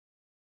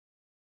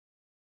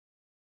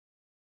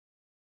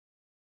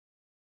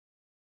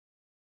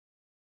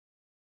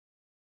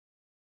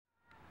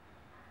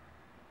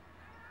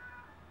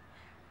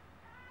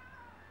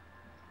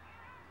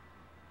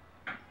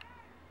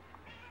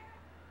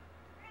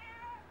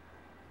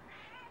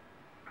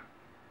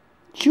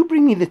Did you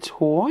bring me the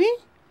toy?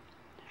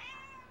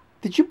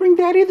 Did you bring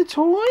Daddy the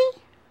toy?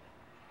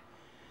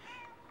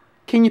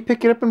 Can you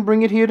pick it up and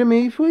bring it here to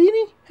me,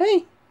 sweetie?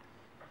 Hey,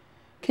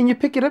 can you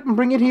pick it up and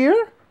bring it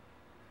here?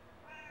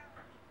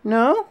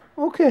 No?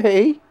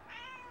 Okay.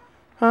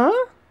 Huh?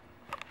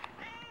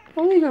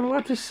 Oh, you got a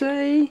lot to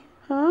say.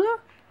 Huh?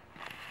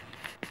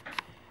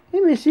 Hey,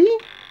 Missy.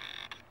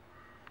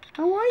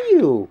 How are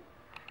you?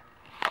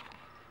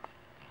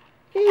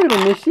 Hey,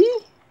 little Missy.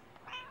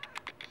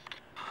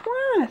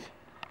 What?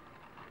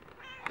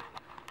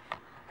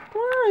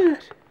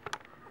 What?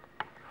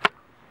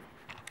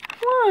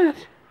 What?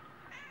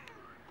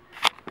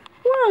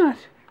 What?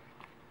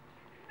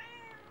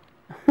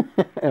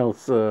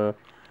 Elsa.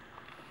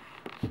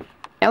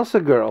 Elsa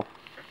girl.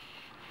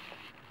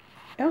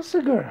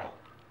 Elsa girl.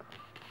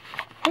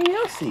 Hey,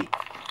 Elsie.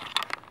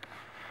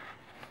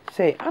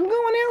 Say, I'm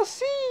going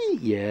Elsie.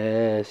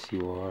 Yes,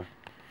 you are.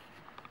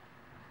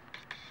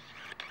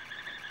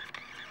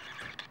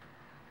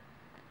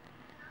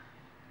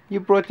 You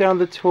brought down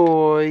the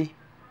toy.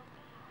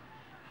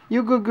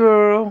 You good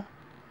girl.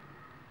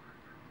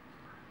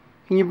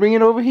 Can you bring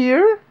it over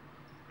here?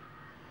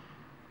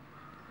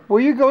 Where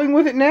are you going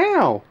with it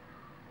now?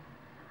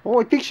 Oh,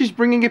 I think she's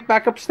bringing it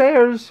back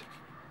upstairs.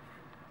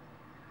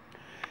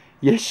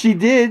 Yes, she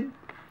did.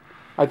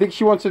 I think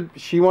she wants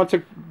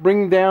to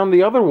bring down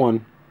the other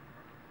one.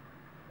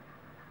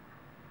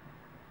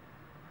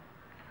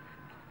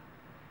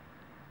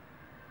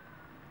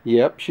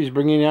 Yep, she's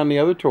bringing down the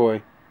other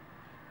toy.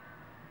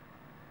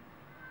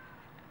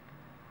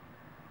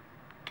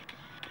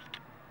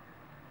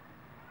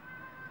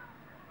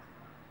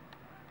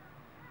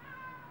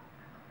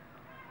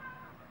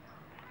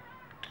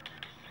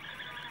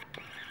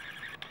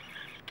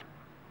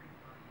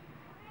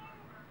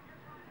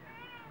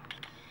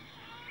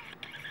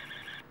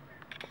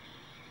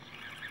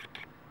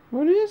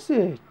 What is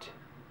it?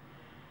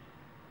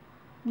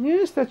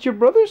 Yes, that's your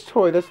brother's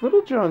toy. That's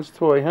Little John's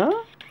toy,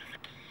 huh?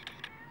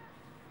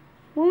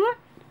 What?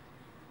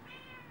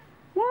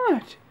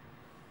 What?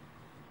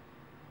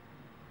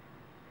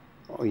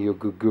 Oh, you're a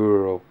good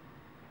girl.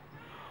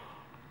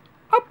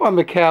 Up on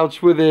the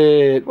couch with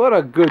it. What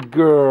a good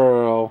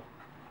girl.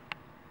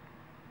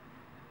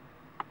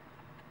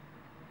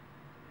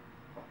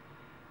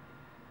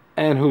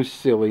 And who's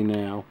silly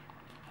now?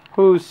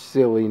 Who's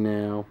silly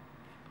now?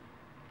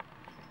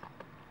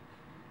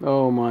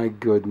 Oh my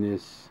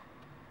goodness.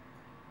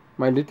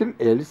 My little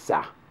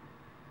Elsa.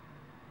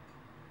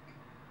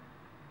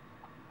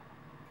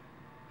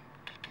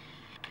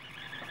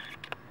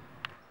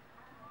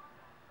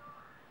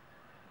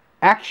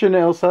 Action,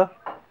 Elsa.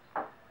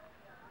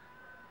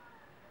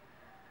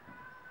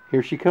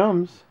 Here she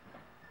comes.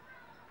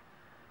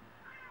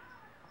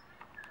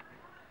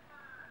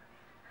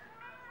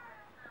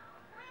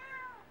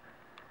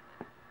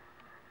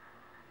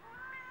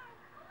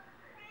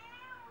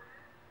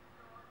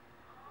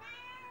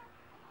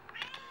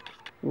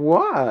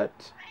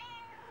 What?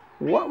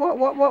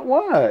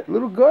 What?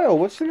 Little girl,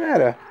 what's the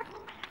matter?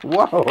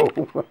 Whoa.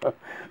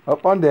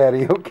 Up on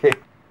Daddy, okay.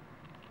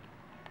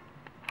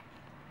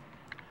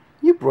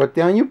 You brought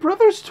down your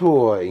brother's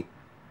toy.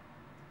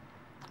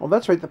 Oh,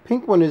 that's right, the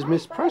pink one is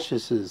Miss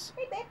Precious's.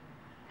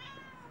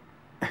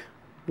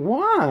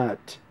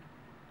 What?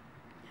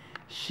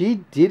 She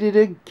did it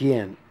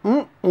again.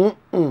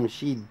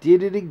 She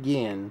did it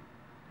again.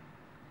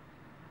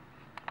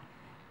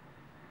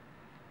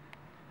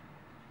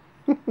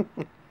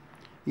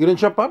 You gonna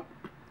jump up?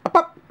 Up,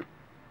 up!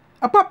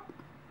 Up, up!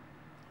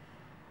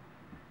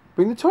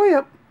 Bring the toy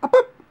up. Up,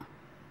 up!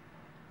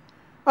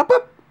 Up,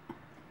 up!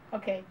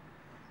 Okay.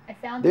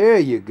 There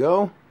you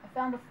go. I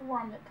found a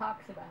forum that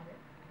talks about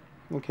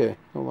it. Okay,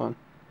 hold on.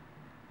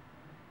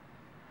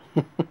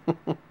 And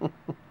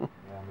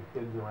the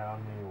kids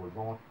around me were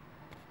going.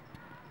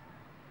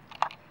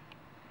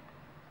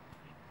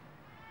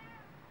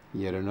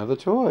 Yet another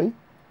toy.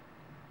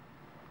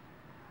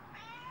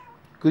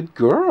 Good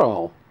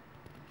girl.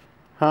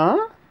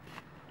 Huh?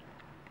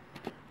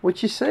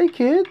 What you say,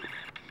 kid?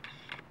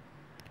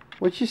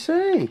 What you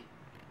say?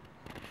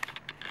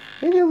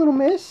 Hey there, little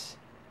miss.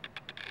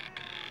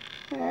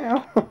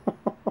 Ow.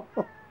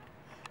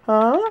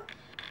 Huh?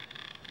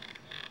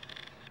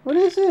 What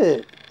is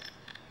it?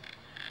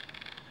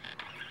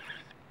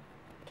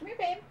 Come here,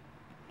 babe.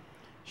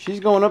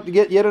 She's going up to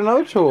get yet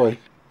another toy.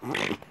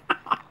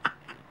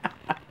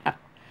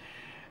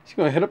 She's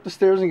going to head up the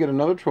stairs and get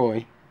another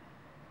toy.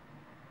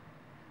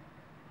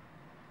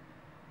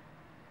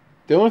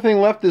 The only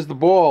thing left is the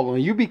ball.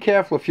 You be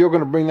careful if you're going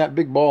to bring that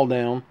big ball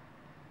down.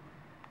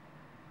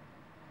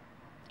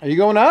 Are you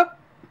going up?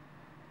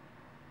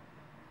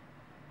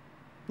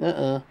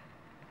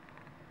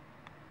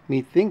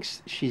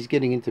 Methinks she's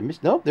getting into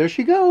Nope, there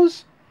she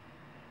goes.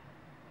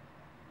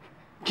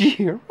 Did you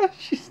hear her?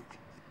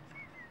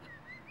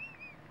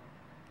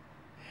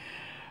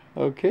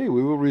 Okay,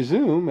 we will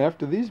resume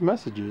after these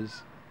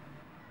messages.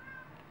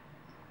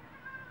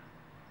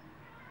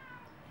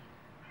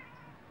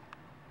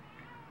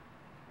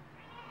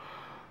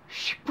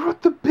 She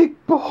brought the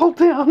big ball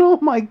down. Oh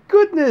my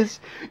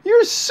goodness.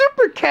 You're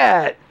Super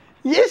Cat.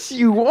 Yes,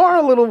 you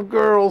are, little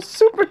girl.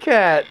 Super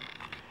Cat.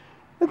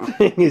 That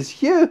thing is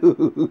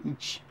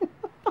huge.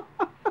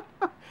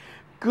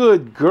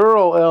 Good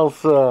girl,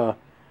 Elsa.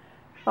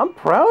 I'm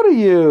proud of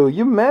you.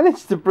 You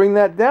managed to bring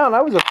that down.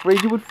 I was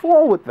afraid you would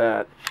fall with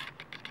that.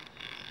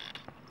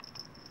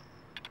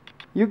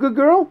 You good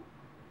girl?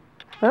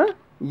 Huh?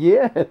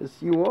 Yes,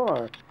 you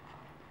are.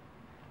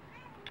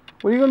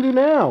 What are you going to do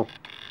now?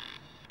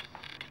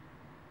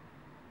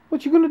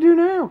 What you going to do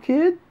now,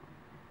 kid?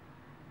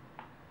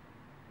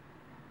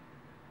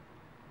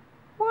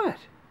 What?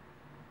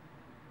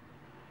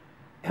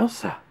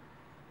 Elsa?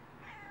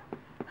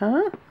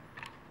 Huh?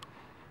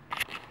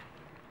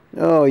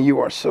 Oh, you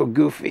are so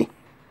goofy.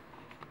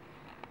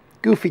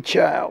 Goofy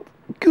child.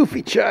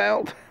 Goofy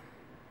child.